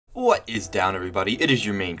is down, everybody? It is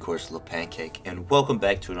your main course, Pancake, and welcome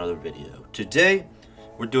back to another video. Today,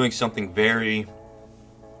 we're doing something very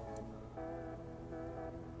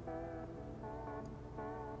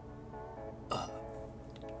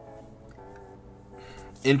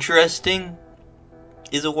interesting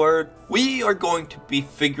is a word. We are going to be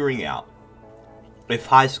figuring out if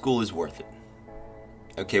high school is worth it.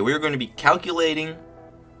 Okay, we are going to be calculating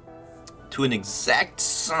to an exact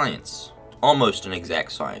science. Almost an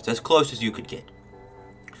exact science, as close as you could get,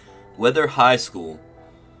 whether high school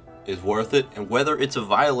is worth it and whether it's a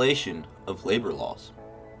violation of labor laws.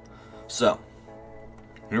 So,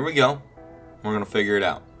 here we go. We're going to figure it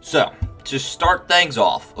out. So, to start things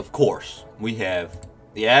off, of course, we have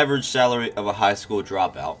the average salary of a high school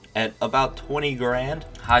dropout at about 20 grand.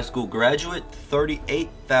 High school graduate,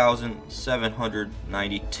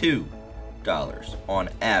 $38,792 on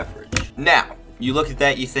average. Now, you look at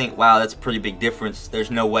that, you think, wow, that's a pretty big difference. There's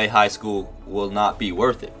no way high school will not be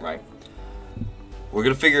worth it, right? We're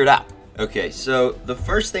going to figure it out. Okay, so the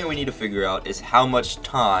first thing we need to figure out is how much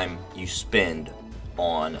time you spend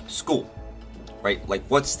on school, right? Like,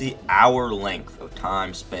 what's the hour length of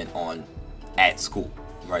time spent at school,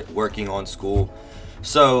 right? Working on school.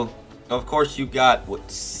 So, of course, you got,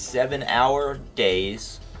 7-hour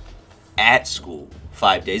days at school,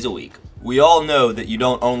 5 days a week. We all know that you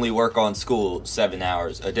don't only work on school 7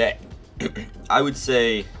 hours a day. I would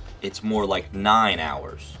say it's more like 9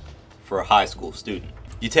 hours for a high school student.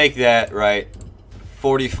 You take that, right,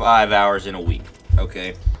 45 hours in a week,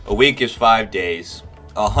 okay? A week is 5 days.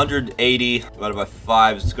 180 divided by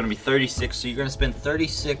 5 is going to be 36, so you're going to spend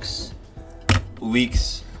 36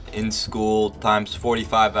 weeks in school times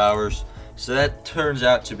 45 hours. So that turns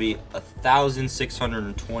out to be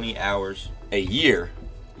 1,620 hours a year.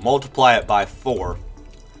 Multiply it by 4,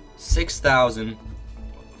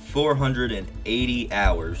 6,480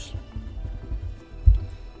 hours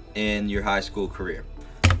in your high school career.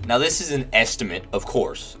 Now, this is an estimate, of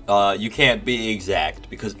course. You can't be exact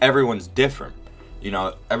because everyone's different. You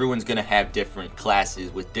know, everyone's going to have different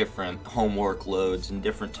classes with different homework loads and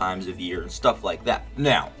different times of year and stuff like that.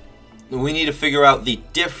 Now, we need to figure out the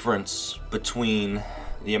difference between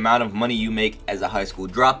the amount of money you make as a high school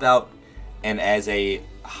dropout and as a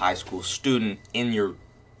high school student in your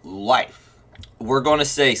life. We're going to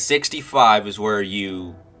say 65 is where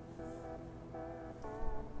you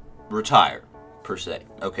retire, per se,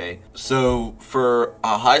 okay? So for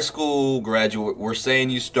a high school graduate, we're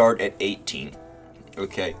saying you start at 18,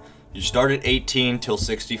 okay? You start at 18 till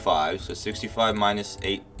 65, so 65 minus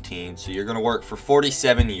 18, so you're going to work for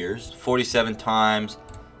 47 years. 47 times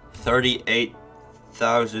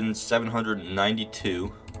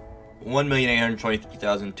 38,792.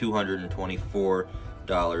 $1,823,224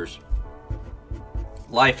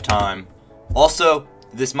 lifetime. Also,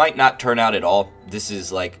 this might not turn out at all. This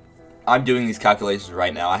is like, I'm doing these calculations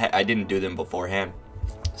right now. I didn't do them beforehand.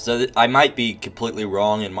 So I might be completely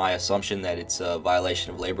wrong in my assumption that it's a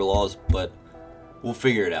violation of labor laws, but we'll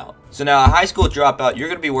figure it out. So now, a high school dropout, you're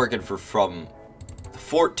going to be working from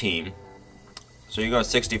 14. So you're going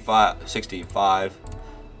 65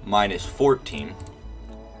 minus 14.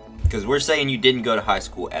 Because we're saying you didn't go to high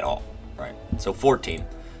school at all, right? So 14.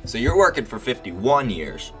 So you're working for 51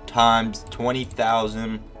 years times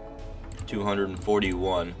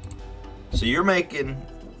 20,241. So you're making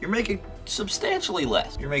substantially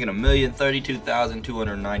less. You're making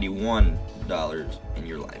 $1,032,291 in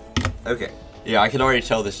your life. Okay. Yeah, I can already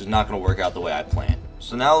tell this is not going to work out the way I planned.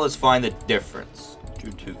 So now let's find the difference.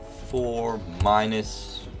 224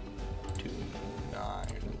 minus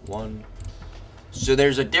 291. So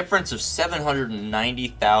there's a difference of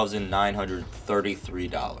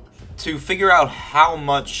 $790,933. To figure out how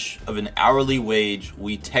much of an hourly wage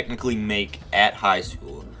we technically make at high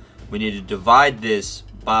school, we need to divide this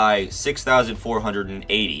by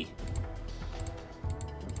 6,480.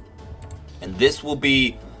 And this will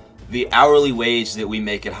be the hourly wage that we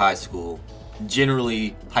make at high school,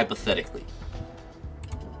 generally, hypothetically.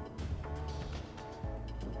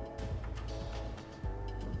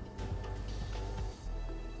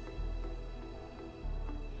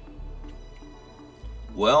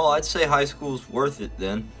 Well, I'd say high school's worth it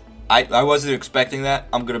then. I wasn't expecting that,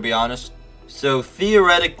 I'm gonna be honest. So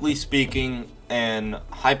theoretically speaking and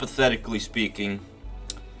hypothetically speaking,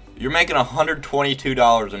 you're making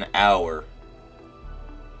 $122 an hour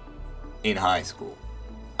in high school.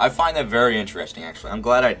 I find that very interesting, actually. I'm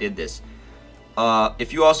glad I did this.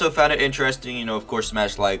 If you also found it interesting, you know, of course,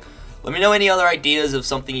 smash like. Let me know any other ideas of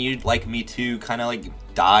something you'd like me to kind of like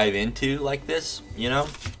dive into like this, you know?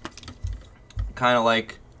 Kind of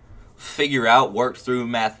like figure out, work through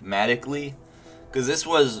mathematically. Because this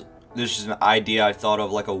was This is an idea I thought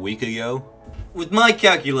of like a week ago. With my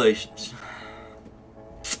calculations,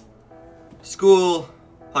 school,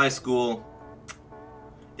 high school,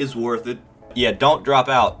 is worth it. Yeah, don't drop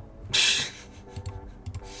out.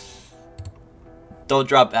 Don't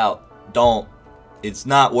drop out. Don't. It's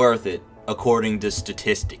not worth it, according to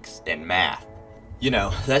statistics and math. You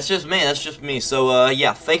know, that's just me. That's just me. So,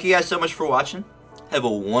 yeah, thank you guys so much for watching. Have a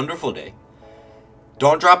wonderful day.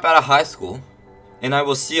 Don't drop out of high school. And I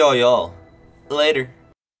will see all y'all later.